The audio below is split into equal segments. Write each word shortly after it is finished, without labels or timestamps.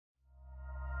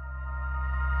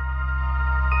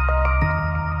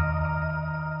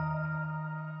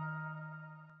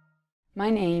My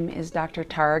name is Dr.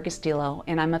 Tara Gustilo,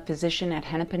 and I'm a physician at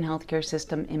Hennepin Healthcare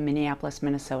System in Minneapolis,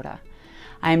 Minnesota.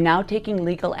 I am now taking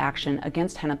legal action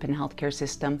against Hennepin Healthcare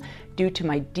System due to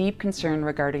my deep concern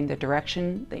regarding the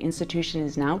direction the institution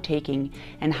is now taking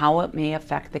and how it may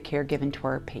affect the care given to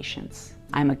our patients.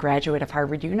 I'm a graduate of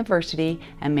Harvard University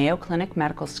and Mayo Clinic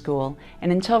Medical School,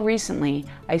 and until recently,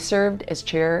 I served as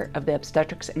chair of the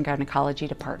Obstetrics and Gynecology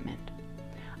Department.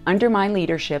 Under my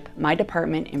leadership, my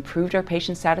department improved our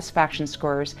patient satisfaction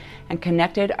scores and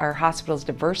connected our hospital's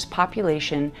diverse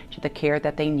population to the care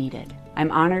that they needed.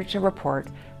 I'm honored to report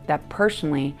that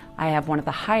personally, I have one of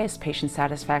the highest patient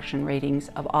satisfaction ratings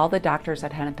of all the doctors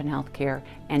at Hennepin Healthcare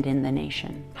and in the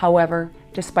nation. However,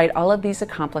 despite all of these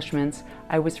accomplishments,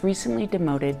 I was recently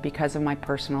demoted because of my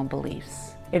personal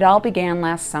beliefs. It all began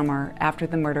last summer after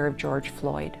the murder of George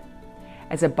Floyd.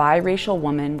 As a biracial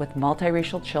woman with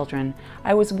multiracial children,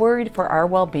 I was worried for our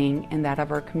well-being and that of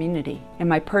our community. In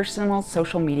my personal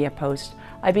social media post,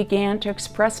 I began to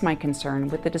express my concern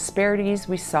with the disparities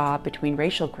we saw between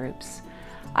racial groups.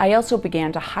 I also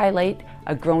began to highlight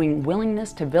a growing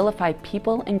willingness to vilify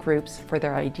people and groups for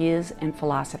their ideas and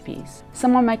philosophies.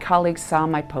 Some of my colleagues saw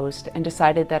my post and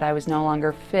decided that I was no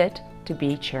longer fit to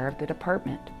be chair of the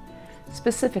department.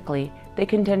 Specifically, they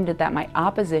contended that my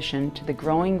opposition to the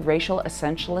growing racial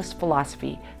essentialist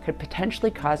philosophy could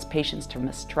potentially cause patients to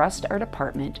mistrust our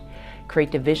department,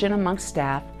 create division amongst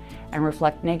staff, and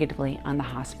reflect negatively on the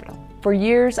hospital. For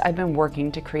years, I've been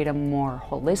working to create a more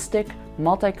holistic,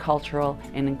 multicultural,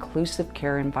 and inclusive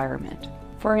care environment.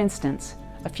 For instance,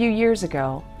 a few years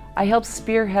ago, I helped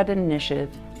spearhead an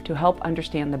initiative to help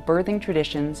understand the birthing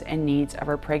traditions and needs of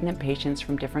our pregnant patients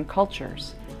from different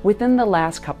cultures. Within the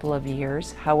last couple of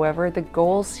years, however, the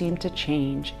goals seemed to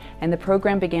change and the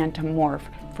program began to morph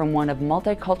from one of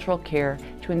multicultural care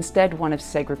to instead one of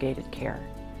segregated care.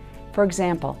 For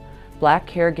example, Black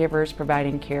caregivers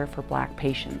providing care for Black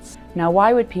patients. Now,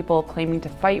 why would people claiming to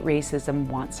fight racism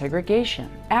want segregation?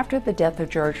 After the death of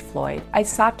George Floyd, I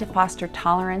sought to foster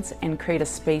tolerance and create a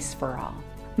space for all.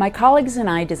 My colleagues and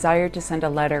I desired to send a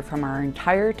letter from our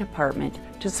entire department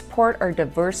to support our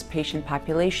diverse patient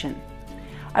population.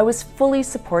 I was fully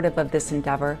supportive of this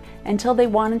endeavor until they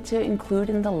wanted to include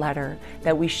in the letter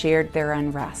that we shared their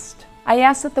unrest. I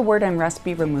asked that the word unrest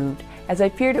be removed as I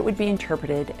feared it would be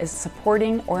interpreted as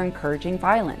supporting or encouraging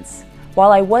violence.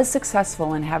 While I was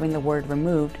successful in having the word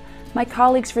removed, my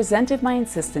colleagues resented my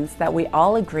insistence that we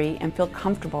all agree and feel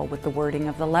comfortable with the wording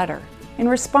of the letter. In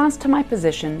response to my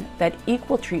position that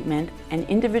equal treatment and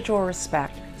individual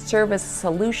respect serve as a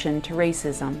solution to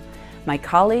racism, my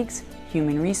colleagues,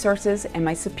 human resources, and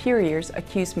my superiors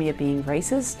accused me of being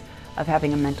racist, of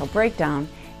having a mental breakdown,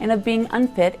 and of being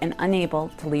unfit and unable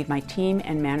to lead my team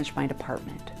and manage my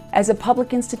department. As a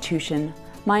public institution,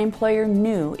 my employer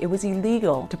knew it was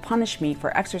illegal to punish me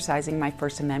for exercising my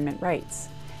First Amendment rights.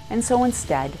 And so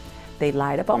instead, they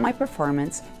lied about my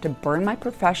performance to burn my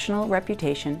professional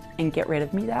reputation and get rid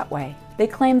of me that way. They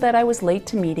claimed that I was late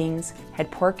to meetings,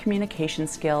 had poor communication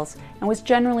skills, and was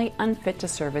generally unfit to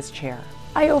serve as chair.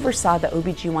 I oversaw the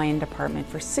OBGYN department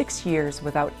for 6 years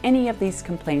without any of these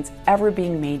complaints ever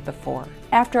being made before.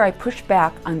 After I pushed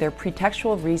back on their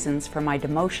pretextual reasons for my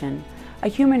demotion, a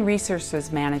human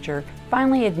resources manager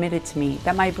finally admitted to me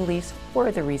that my beliefs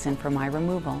were the reason for my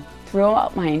removal.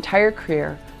 Throughout my entire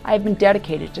career, I have been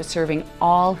dedicated to serving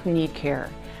all who need care,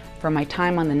 from my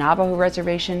time on the Navajo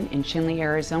Reservation in Chinle,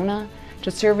 Arizona,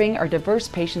 to serving our diverse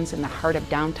patients in the heart of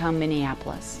downtown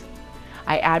Minneapolis.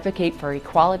 I advocate for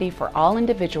equality for all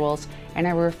individuals, and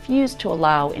I refuse to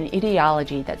allow an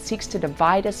ideology that seeks to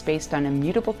divide us based on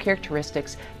immutable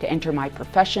characteristics to enter my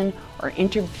profession or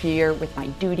interfere with my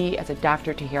duty as a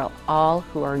doctor to heal all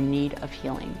who are in need of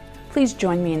healing. Please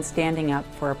join me in standing up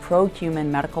for a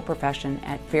pro-human medical profession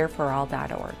at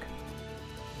fairforall.org.